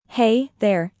Hey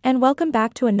there, and welcome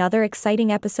back to another exciting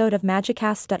episode of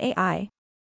Magicast.ai.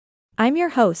 I'm your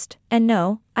host, and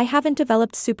no, I haven't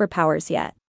developed superpowers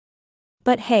yet.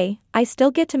 But hey, I still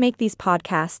get to make these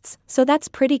podcasts, so that's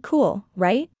pretty cool,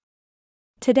 right?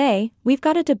 Today, we've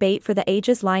got a debate for the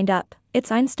ages lined up.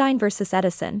 It's Einstein versus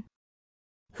Edison.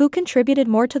 Who contributed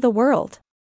more to the world?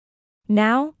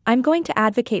 Now, I'm going to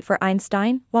advocate for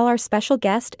Einstein, while our special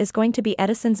guest is going to be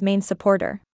Edison's main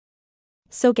supporter.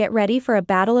 So get ready for a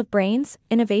battle of brains,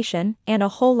 innovation, and a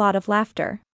whole lot of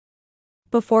laughter.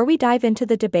 Before we dive into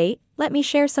the debate, let me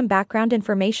share some background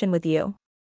information with you.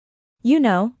 You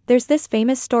know, there's this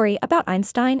famous story about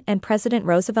Einstein and President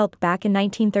Roosevelt back in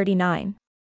 1939.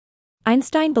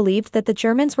 Einstein believed that the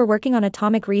Germans were working on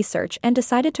atomic research and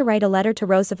decided to write a letter to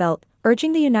Roosevelt,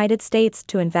 urging the United States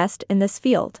to invest in this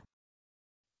field.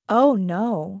 Oh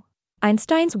no.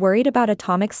 Einstein's worried about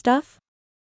atomic stuff?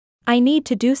 I need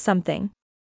to do something.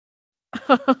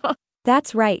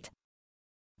 That's right.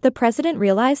 The president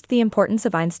realized the importance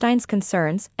of Einstein's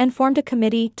concerns and formed a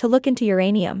committee to look into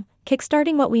uranium,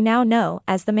 kickstarting what we now know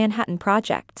as the Manhattan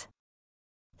Project.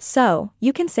 So,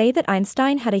 you can say that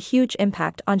Einstein had a huge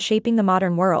impact on shaping the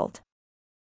modern world.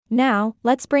 Now,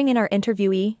 let's bring in our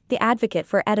interviewee, the advocate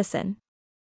for Edison.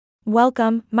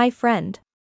 Welcome, my friend.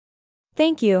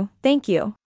 Thank you.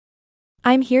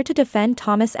 I'm here to defend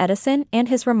Thomas Edison and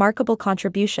his remarkable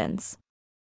contributions.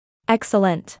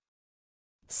 Excellent.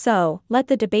 So, let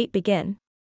the debate begin.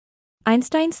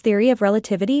 Einstein's theory of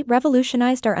relativity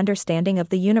revolutionized our understanding of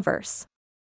the universe.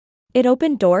 It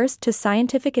opened doors to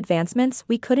scientific advancements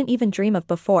we couldn't even dream of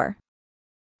before.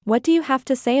 What do you have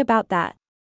to say about that?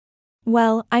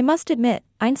 Well, I must admit,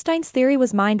 Einstein's theory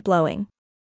was mind-blowing.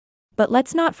 But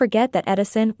let's not forget that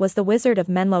Edison was the wizard of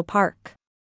Menlo Park.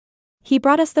 He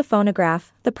brought us the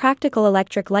phonograph, the practical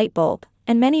electric light bulb,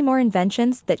 and many more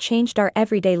inventions that changed our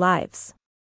everyday lives.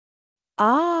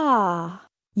 Ah.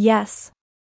 Yes.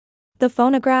 The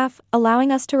phonograph,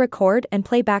 allowing us to record and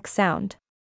play back sound.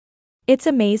 It's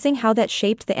amazing how that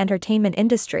shaped the entertainment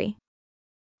industry.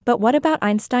 But what about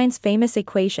Einstein's famous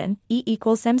equation, E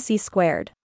equals mc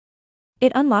squared?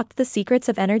 It unlocked the secrets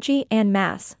of energy and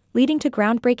mass, leading to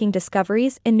groundbreaking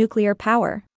discoveries in nuclear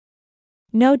power.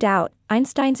 No doubt,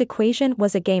 Einstein's equation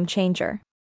was a game changer.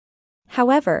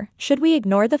 However, should we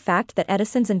ignore the fact that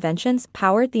Edison's inventions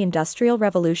powered the Industrial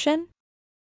Revolution?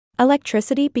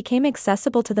 Electricity became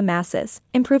accessible to the masses,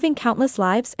 improving countless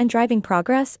lives and driving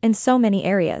progress in so many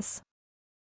areas.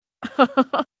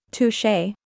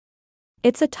 Touché.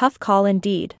 It's a tough call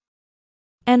indeed.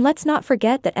 And let's not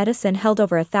forget that Edison held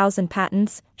over 1,000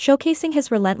 patents, showcasing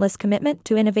his relentless commitment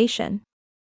to innovation.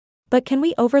 But can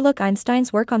we overlook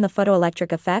Einstein's work on the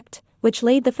photoelectric effect, which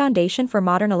laid the foundation for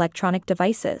modern electronic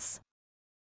devices?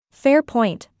 Fair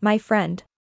point, my friend.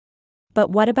 But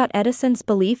what about Edison's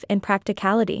belief in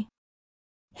practicality?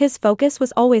 His focus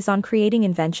was always on creating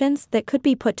inventions that could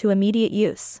be put to immediate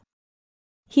use.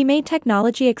 He made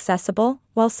technology accessible,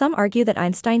 while some argue that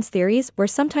Einstein's theories were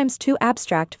sometimes too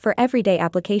abstract for everyday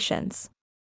applications.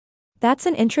 That's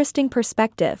an interesting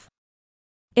perspective.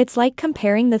 It's like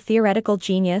comparing the theoretical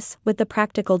genius with the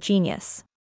practical genius.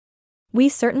 We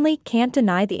certainly can't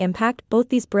deny the impact both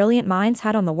these brilliant minds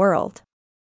had on the world.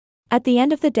 At the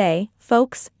end of the day,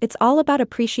 folks, it's all about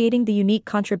appreciating the unique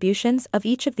contributions of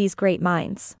each of these great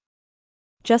minds.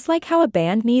 Just like how a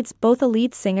band needs both a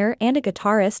lead singer and a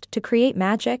guitarist to create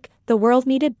magic, the world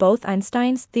needed both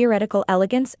Einstein's theoretical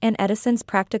elegance and Edison's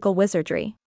practical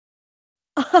wizardry.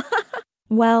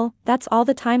 Well, that's all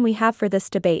the time we have for this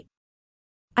debate.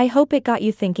 I hope it got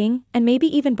you thinking, and maybe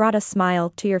even brought a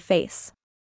smile to your face.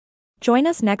 Join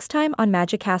us next time on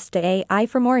Magicast.ai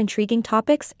for more intriguing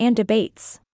topics and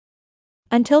debates.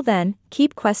 Until then,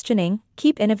 keep questioning,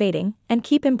 keep innovating, and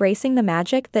keep embracing the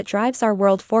magic that drives our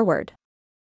world forward.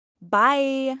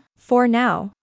 Bye. For now.